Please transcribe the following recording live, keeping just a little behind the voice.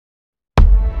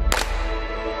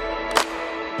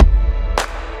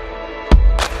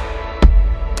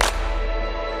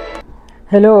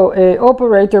Hello,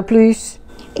 operator, please.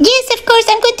 Yes, of course.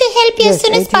 I'm going to help you as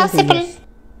soon as possible. Yes.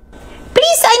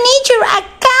 Please, I need your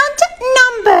account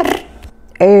number.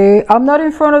 I'm not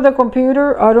in front of the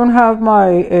computer. I don't have my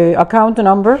account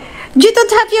number. You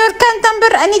don't have your account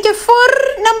number? I need your 4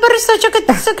 numbers social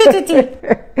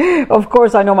security. Of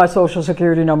course, I know my social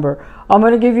security number. I'm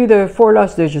going to give you the 4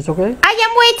 last digits, okay? I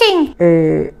am waiting.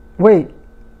 Wait.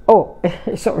 Oh,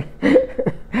 sorry.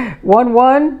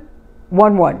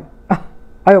 1111.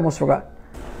 I almost forgot.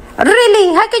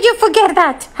 Really? How could you forget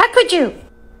that? How could you?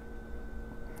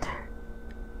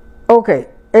 Okay.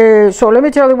 So let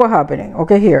me tell you what happening.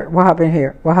 Okay, here. What happened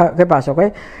here? ¿Qué pasa?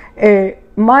 Okay.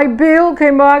 My bill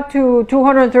came back to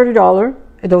 $230.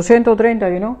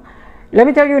 230, you know. Let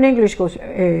me tell you in English, because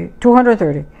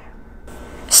 230.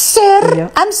 Sir, yeah.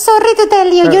 I'm sorry to tell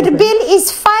you, your okay. bill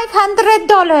is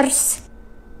 $500.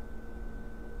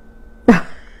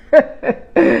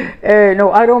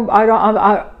 No, I don't.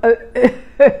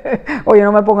 Oye,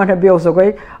 no me pongas nervioso,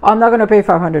 okay? I'm not going to pay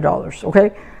 $500,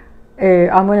 okay?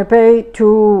 I'm going to pay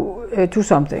to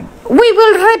something. We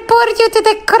will report you to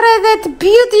the credit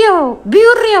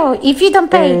bureau if you don't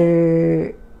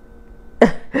pay.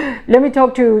 Let me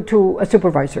talk to a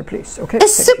supervisor, please, okay? A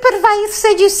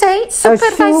supervisor, you say?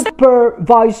 Supervisor? A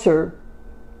supervisor.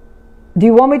 Do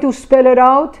you want me to spell it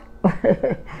out?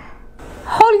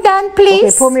 Hold on, please.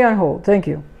 Okay, put me on hold. Thank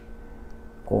you.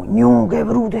 Coño, qué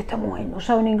bruta esta mujer. No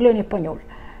sabe ni inglés ni español.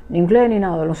 Ni inglés ni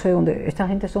nada. No sé dónde. Esta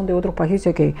gente son de otros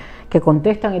países que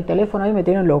contestan el teléfono y me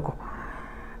tienen loco.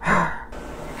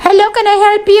 Hello, can I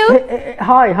help you?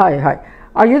 Hi.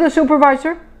 Are you the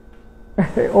supervisor?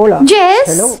 Hola. Yes.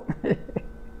 Hello.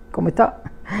 ¿Cómo está?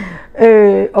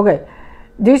 Okay.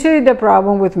 This is the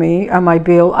problem with me and my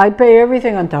bill. I pay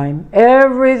everything on time.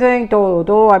 Everything,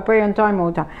 todo. I pay on time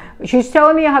all the time. She's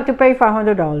telling me I have to pay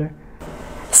 $500.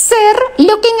 Sir,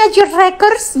 looking at your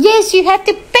records, yes, you have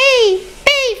to pay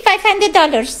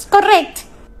 $500. Correct.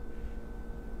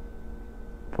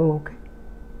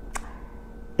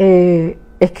 Okay.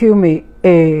 Excuse me.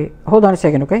 Hold on a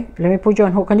second, okay? Let me put you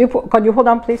on hold. Can you hold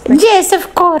on, please? Yes,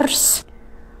 of course.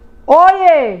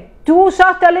 Oye, tú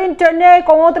usaste el internet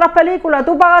con otras películas,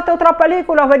 tú pagaste otras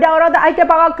películas, ¿verdad? Ahora hay que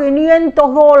pagar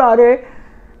 $500.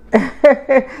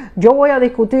 Yo voy a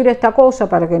discutir esta cosa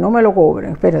para que no me lo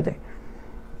cobren. Espérate.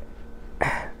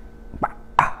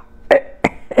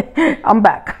 I'm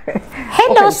back.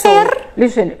 Hello, okay, sir. So,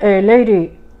 listen,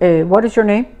 lady, what is your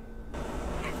name?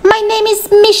 My name is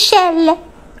Michelle.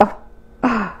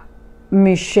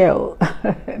 Michelle.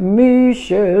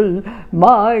 Michelle,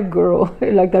 my girl.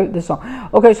 Like the song.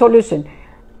 Okay, so listen.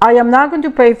 I am not going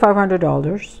to pay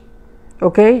 $500.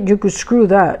 Okay, you could screw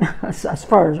that as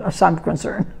far as I'm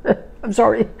concerned. I'm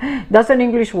sorry. That's an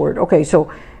English word. Okay, so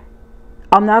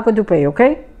I'm not going to pay,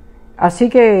 okay? Así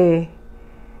que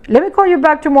let me call you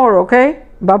back tomorrow, okay?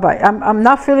 Bye-bye. I'm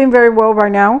not feeling very well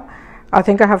right now. I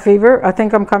think I have fever. I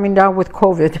think I'm coming down with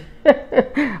COVID.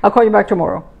 I'll call you back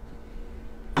tomorrow.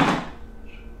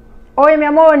 Oye, mi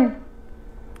amor,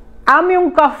 hazme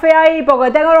un café ahí porque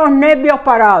tengo los nervios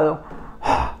parados.